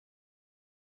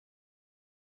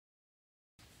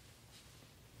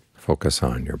Focus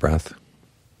on your breath.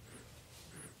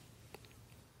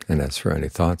 And as for any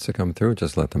thoughts that come through,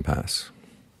 just let them pass.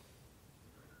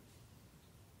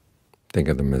 Think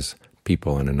of them as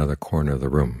people in another corner of the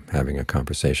room having a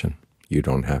conversation. You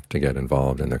don't have to get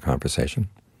involved in their conversation.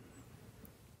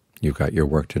 You've got your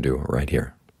work to do right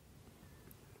here,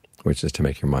 which is to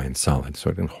make your mind solid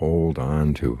so it can hold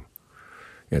on to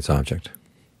its object.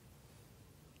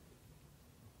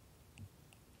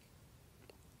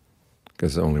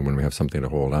 Because only when we have something to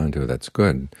hold on to that's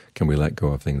good can we let go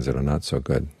of things that are not so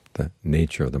good. The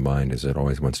nature of the mind is it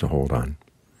always wants to hold on.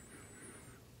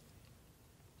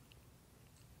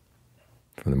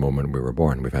 From the moment we were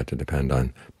born, we've had to depend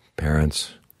on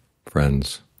parents,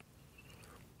 friends.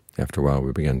 After a while,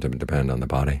 we begin to depend on the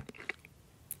body.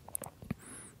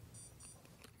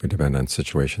 We depend on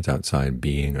situations outside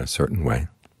being a certain way.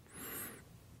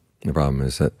 The problem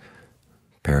is that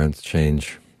parents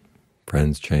change,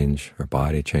 friends change, our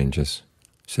body changes,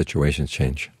 situations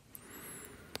change.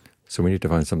 So we need to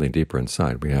find something deeper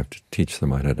inside. We have to teach the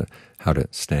mind how to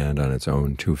stand on its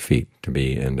own 2 feet, to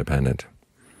be independent,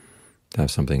 to have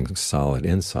something solid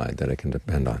inside that it can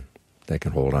depend on, that it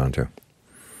can hold on to.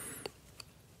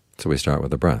 So we start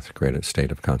with the breath, create a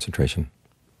state of concentration.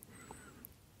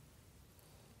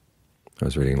 I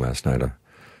was reading last night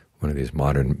one of these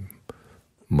modern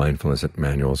mindfulness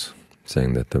manuals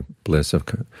saying that the bliss of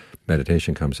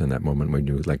meditation comes in that moment when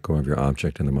you let go of your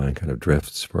object and the mind kind of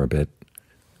drifts for a bit.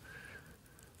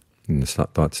 And the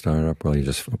thoughts start up, well, you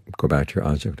just go back to your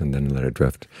object and then let it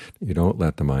drift. You don't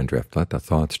let the mind drift. Let the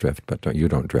thoughts drift, but you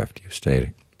don't drift. You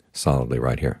stay solidly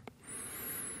right here.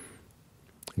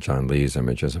 John Lee's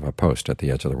image is of a post at the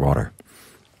edge of the water.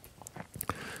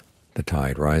 The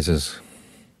tide rises,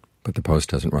 but the post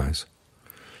doesn't rise.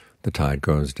 The tide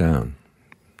goes down.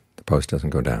 The post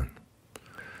doesn't go down.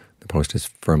 The post is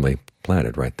firmly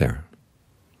planted right there.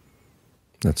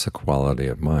 That's the quality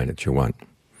of mind that you want.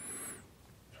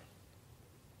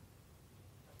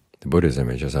 The Buddha's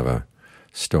image is of a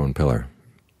stone pillar,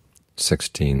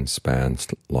 16 spans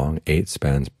long, 8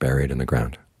 spans buried in the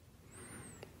ground.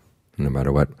 No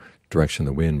matter what direction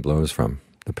the wind blows from,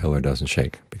 the pillar doesn't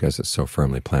shake because it's so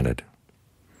firmly planted.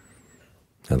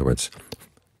 In other words,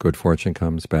 good fortune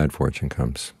comes, bad fortune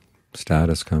comes,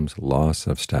 status comes, loss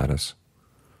of status,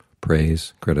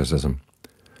 praise, criticism,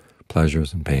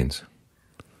 pleasures and pains.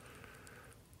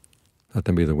 Let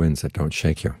them be the winds that don't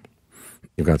shake you.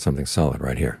 You've got something solid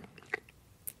right here.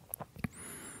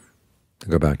 To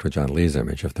go back to John Lee's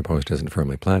image, if the post isn't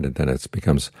firmly planted, then it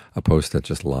becomes a post that's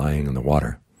just lying in the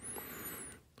water.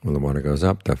 When the water goes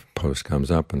up, the post comes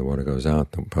up, and the water goes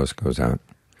out, the post goes out.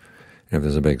 And if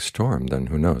there's a big storm, then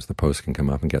who knows? The post can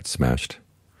come up and get smashed.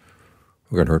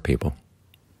 We're going to hurt people.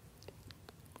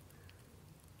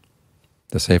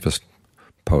 The safest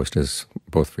post is,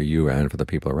 both for you and for the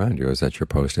people around you, is that your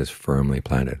post is firmly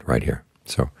planted right here.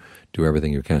 So do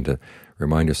everything you can to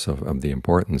remind yourself of the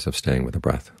importance of staying with the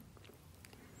breath.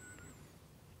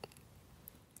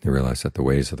 You realize that the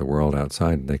ways of the world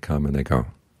outside, they come and they go.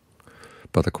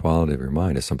 But the quality of your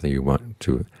mind is something you want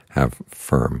to have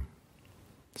firm,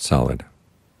 solid,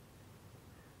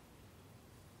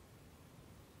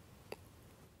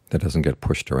 that doesn't get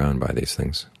pushed around by these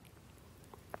things.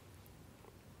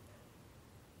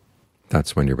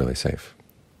 That's when you're really safe.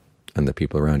 And the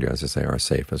people around you, as I say, are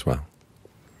safe as well.